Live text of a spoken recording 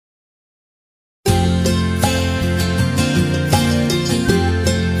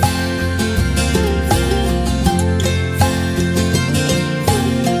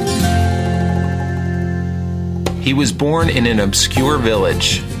He was born in an obscure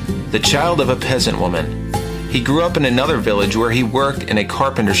village, the child of a peasant woman. He grew up in another village where he worked in a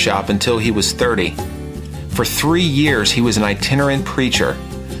carpenter shop until he was 30. For 3 years, he was an itinerant preacher.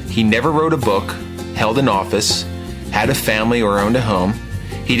 He never wrote a book, held an office, had a family or owned a home.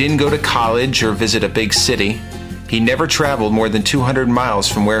 He didn't go to college or visit a big city. He never traveled more than 200 miles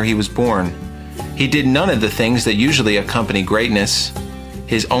from where he was born. He did none of the things that usually accompany greatness.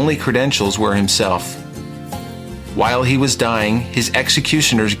 His only credentials were himself. While he was dying, his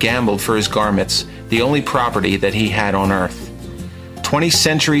executioners gambled for his garments, the only property that he had on earth. 20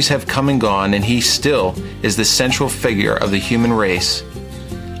 centuries have come and gone, and he still is the central figure of the human race.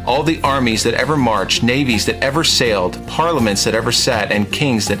 All the armies that ever marched, navies that ever sailed, parliaments that ever sat, and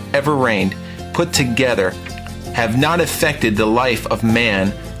kings that ever reigned, put together, have not affected the life of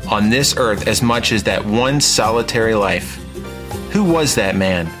man on this earth as much as that one solitary life. Who was that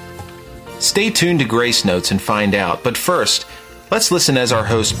man? Stay tuned to Grace Notes and find out. But first, let's listen as our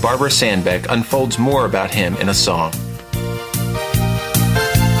host Barbara Sandbeck unfolds more about him in a song.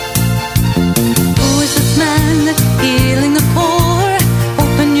 Who is this man healing the poor?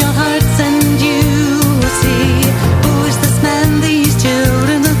 Open your hearts and you will see. Who is this man these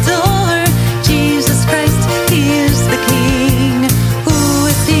children adore? Jesus Christ, he is the King. Who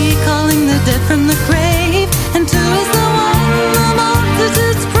is he calling the dead from the grave? And who is the one the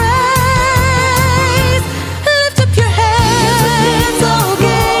multitudes praise? Lift up your heads, O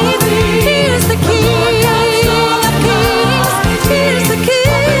gates. He is the King of kings. He is the King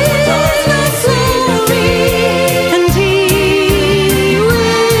of glory. And he will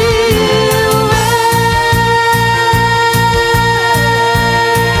reign.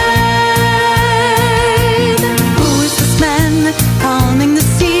 Who is this man calming the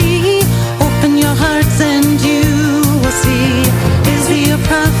sea? Open your hearts and you will see. Is he a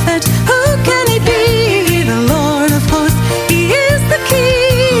prophet? Who can he be? The Lord of hosts. He is the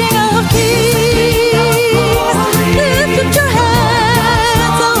King of kings. Lift up your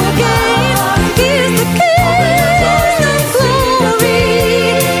heads, O gates. He is the King of glory.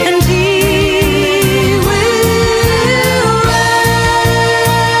 And he will reign.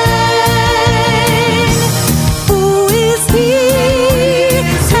 Who is he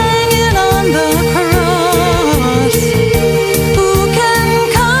hanging on the cross? Who can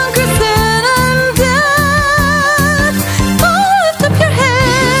conquer sin and death? Oh, lift up your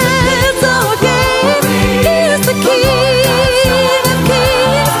heads, O gates. He is the King of kings.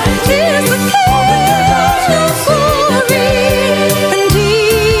 He is the King of glory. And he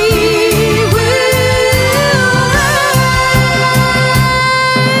will reign.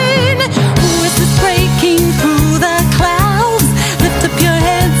 Who is this breaking through the clouds? Lift up your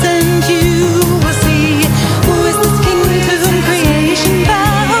heads and you will see. Who is this King to whom creation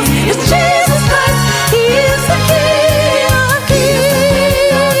bows? It's Jesus Christ. He is the King of kings.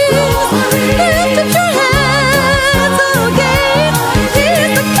 Lift up your heads, O gates. He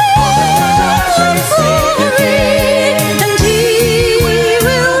is the King of glory. And he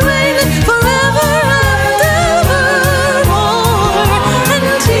will reign forever and evermore. And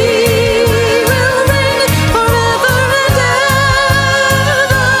he will reign forever and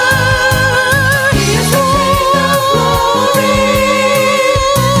ever. He is the King of glory.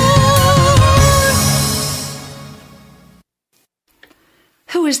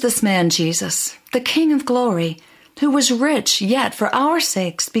 Who is this man Jesus, the King of glory, who was rich, yet for our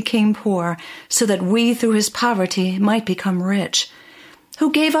sakes became poor, so that we through his poverty might become rich?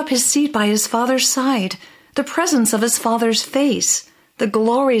 Who gave up his seat by his Father's side, the presence of his Father's face, the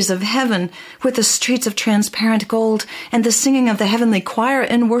glories of heaven, with the streets of transparent gold, and the singing of the heavenly choir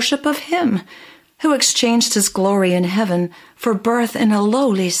in worship of him? Who exchanged his glory in heaven for birth in a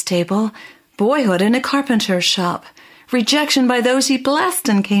lowly stable, boyhood in a carpenter's shop, rejection by those he blessed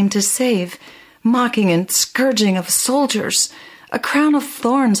and came to save, mocking and scourging of soldiers, a crown of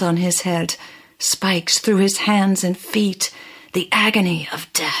thorns on his head, spikes through his hands and feet, the agony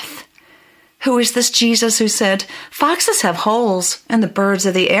of death. Who is this Jesus who said, "Foxes have holes, and the birds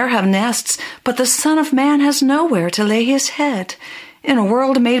of the air have nests, but the Son of Man has nowhere to lay his head"? In a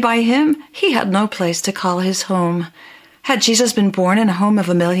world made by him, he had no place to call his home. Had Jesus been born in a home of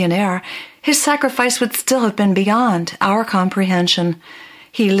a millionaire, his sacrifice would still have been beyond our comprehension.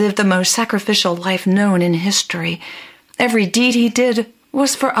 He lived the most sacrificial life known in history. Every deed he did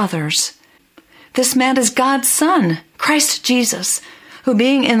was for others. This man is God's Son, Christ Jesus, who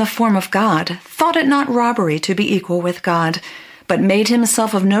being in the form of God, thought it not robbery to be equal with God, but made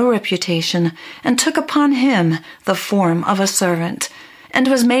himself of no reputation, and took upon him the form of a servant, and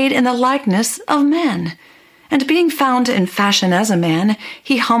was made in the likeness of men. And being found in fashion as a man,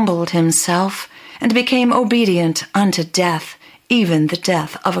 he humbled himself, and became obedient unto death, even the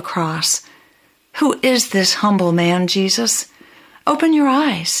death of a cross. Who is this humble man, Jesus? Open your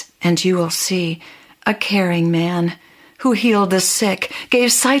eyes, and you will see a caring man who healed the sick,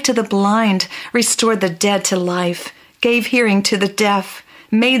 gave sight to the blind, restored the dead to life, gave hearing to the deaf,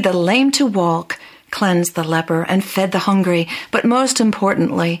 made the lame to walk, cleansed the leper, and fed the hungry, but most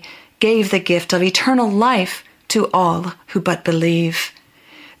importantly, gave the gift of eternal life to all who but believe.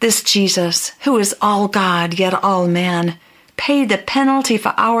 This Jesus, who is all God yet all man, paid the penalty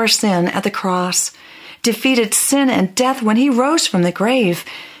for our sin at the cross, defeated sin and death when he rose from the grave,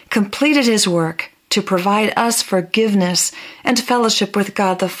 completed his work to provide us forgiveness and fellowship with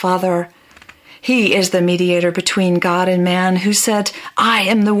God the Father. He is the mediator between God and man, who said, I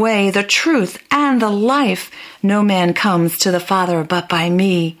am the way, the truth, and the life. No man comes to the Father but by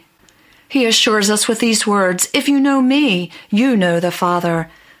me. He assures us with these words, if you know me, you know the Father.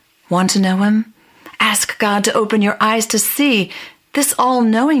 Want to know him? Ask God to open your eyes to see this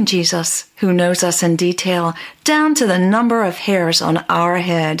all-knowing Jesus, who knows us in detail, down to the number of hairs on our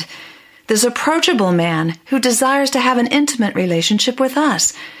head. This approachable man who desires to have an intimate relationship with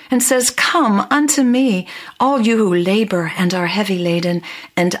us and says, come unto me, all you who labor and are heavy laden,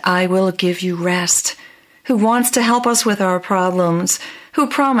 and I will give you rest. Who wants to help us with our problems, who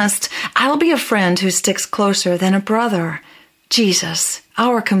promised, I'll be a friend who sticks closer than a brother. Jesus,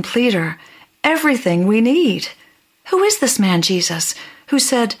 our completer, everything we need. Who is this man, Jesus, who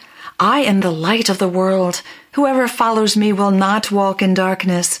said, I am the light of the world. Whoever follows me will not walk in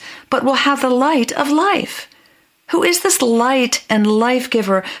darkness, but will have the light of life. Who is this light and life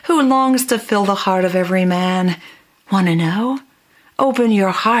giver who longs to fill the heart of every man? Want to know? Open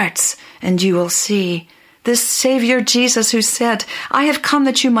your hearts, and you will see this Savior Jesus who said, I have come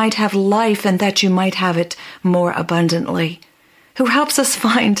that you might have life and that you might have it more abundantly. Who helps us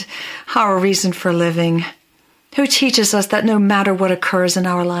find our reason for living. Who teaches us that no matter what occurs in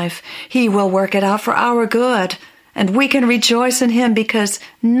our life, he will work it out for our good, and we can rejoice in him because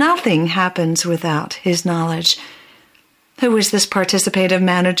nothing happens without his knowledge. Who is this participative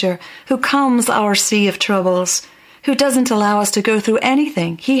manager who calms our sea of troubles, who doesn't allow us to go through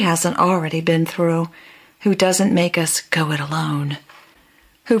anything he hasn't already been through, who doesn't make us go it alone?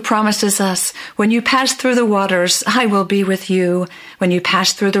 Who promises us, when you pass through the waters, I will be with you. When you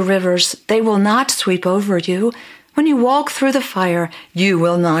pass through the rivers, they will not sweep over you. When you walk through the fire, you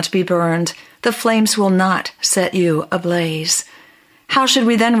will not be burned. The flames will not set you ablaze. How should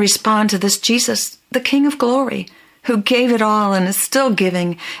we then respond to this Jesus, the King of glory, who gave it all and is still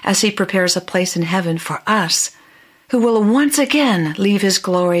giving as he prepares a place in heaven for us, who will once again leave his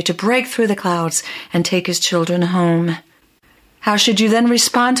glory to break through the clouds and take his children home? How should you then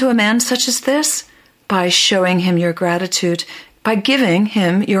respond to a man such as this? By showing him your gratitude, by giving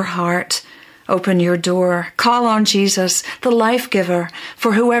him your heart. Open your door, call on Jesus, the life giver,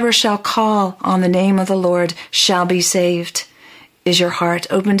 for whoever shall call on the name of the Lord shall be saved. Is your heart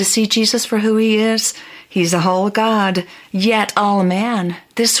open to see Jesus for who he is? He's a whole God, yet all man,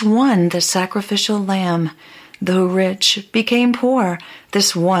 this one, the sacrificial lamb. Though rich, became poor,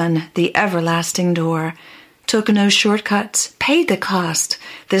 this one, the everlasting door. Took no shortcuts, paid the cost,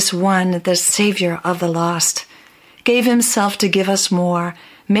 this one, the Savior of the lost. Gave himself to give us more,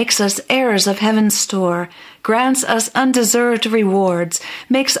 makes us heirs of heaven's store, grants us undeserved rewards,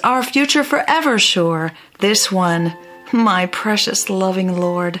 makes our future forever sure. This one, my precious loving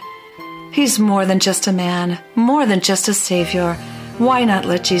Lord. He's more than just a man, more than just a Savior. Why not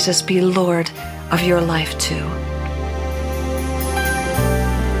let Jesus be Lord of your life too?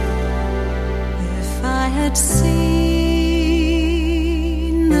 If I had seen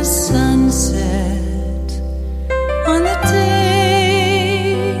the sunset on the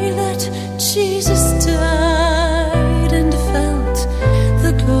day that Jesus died and felt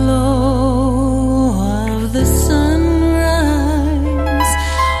the glow of the sunrise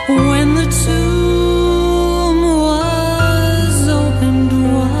when the tomb was opened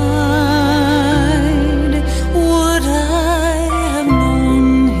wide, would I have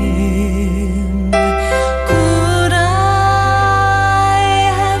known him? Could I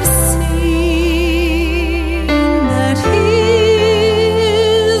have seen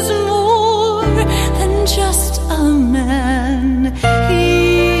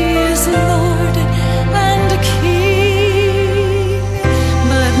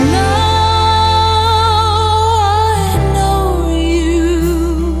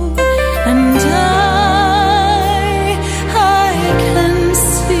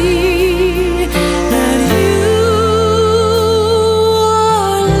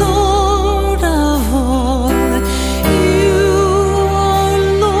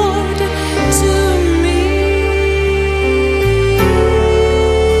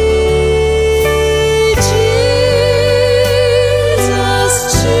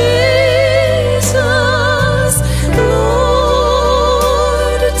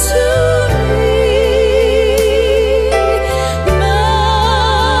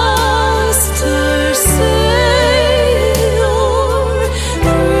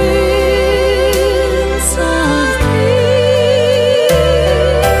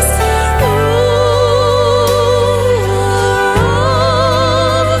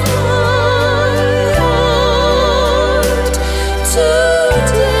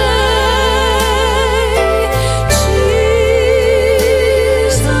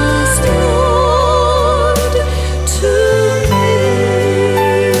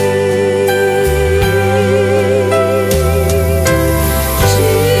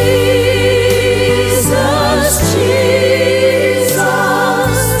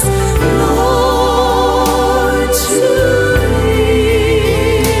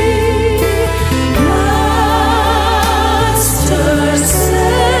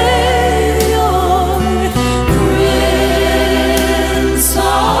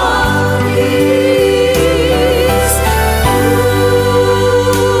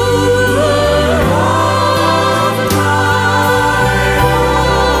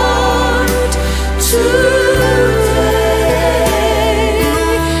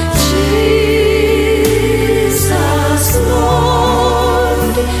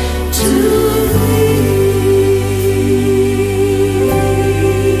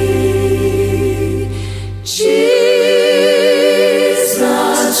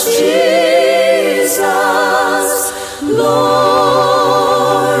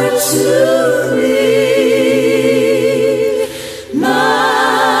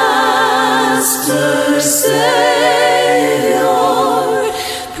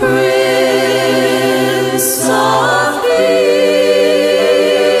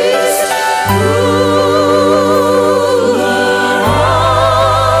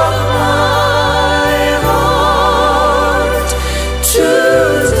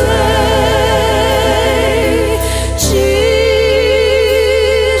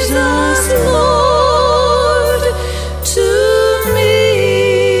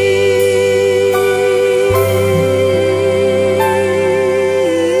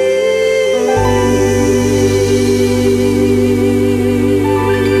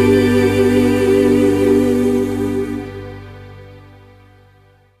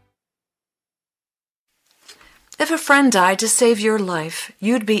friend died to save your life,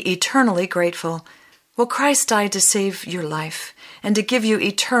 you'd be eternally grateful. Well, Christ died to save your life and to give you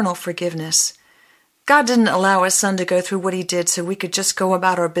eternal forgiveness. God didn't allow His Son to go through what He did so we could just go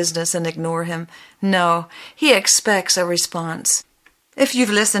about our business and ignore Him. No, He expects a response. If you've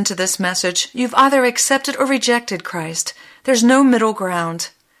listened to this message, you've either accepted or rejected Christ. There's no middle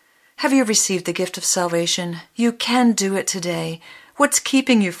ground. Have you received the gift of salvation? You can do it today. What's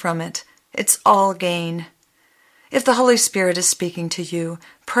keeping you from it? It's all gain. If the Holy Spirit is speaking to you,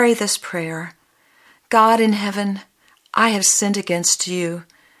 pray this prayer. God in heaven, I have sinned against you.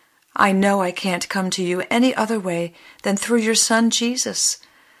 I know I can't come to you any other way than through your Son, Jesus.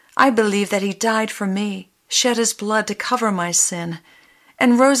 I believe that He died for me, shed His blood to cover my sin,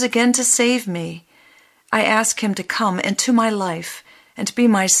 and rose again to save me. I ask Him to come into my life and be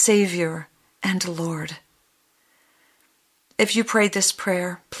my Savior and Lord. If you prayed this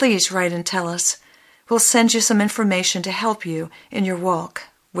prayer, please write and tell us. We'll send you some information to help you in your walk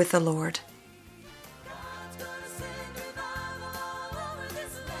with the Lord.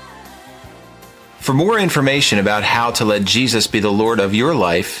 For more information about how to let Jesus be the Lord of your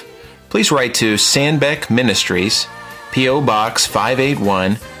life, please write to Sandbeck Ministries, P.O. Box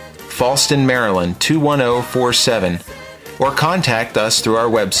 581, Fallston, Maryland 21047, or contact us through our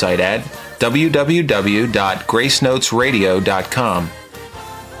website at www.gracenotesradio.com.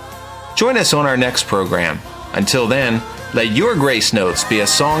 Join us on our next program. Until then, let your Grace Notes be a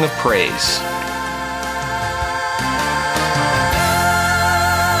song of praise.